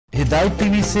हिदायत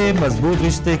टीवी से मजबूत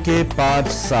रिश्ते के 5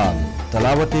 साल,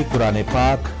 तलावत कुरान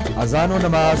पाक, अजान और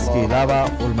नमाज के अलावा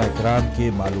उलमा इकराम के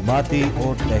मालूमाती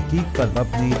और तहकीक पर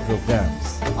मबनी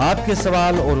प्रोग्राम्स, आपके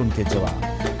सवाल और उनके जवाब,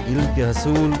 इल्म के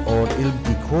हसूल और इल्म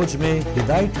की खोज में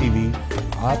हिदायत टीवी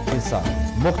आपके साथ।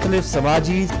 मुख्तलिफ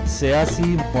समाजी,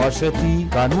 सियासी, मुआशरती,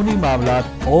 कानूनी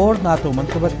मामलात और नातो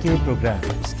मनकबत के प्रोग्राम।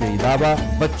 इसके अलावा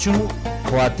बच्चों,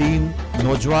 ख्वातीन,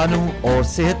 नौजवानों और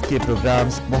सेहत के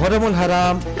प्रोग्राम्स, मुहर्रमुल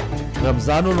हराम,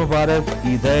 रमजानुल मुबारक,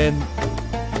 ईदैन,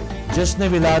 जश्न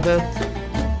विलादत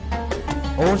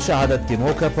और शहादत के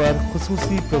मौके पर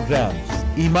खुसूसी प्रोग्राम्स,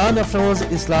 ईमान अफरोज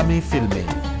इस्लामी फिल्में,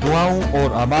 दुआओं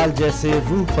और अमाल जैसे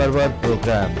रूह परवर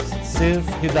प्रोग्राम्स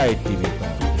सिर्फ हिदायत टीवी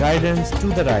पर। Guidance to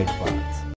the right path.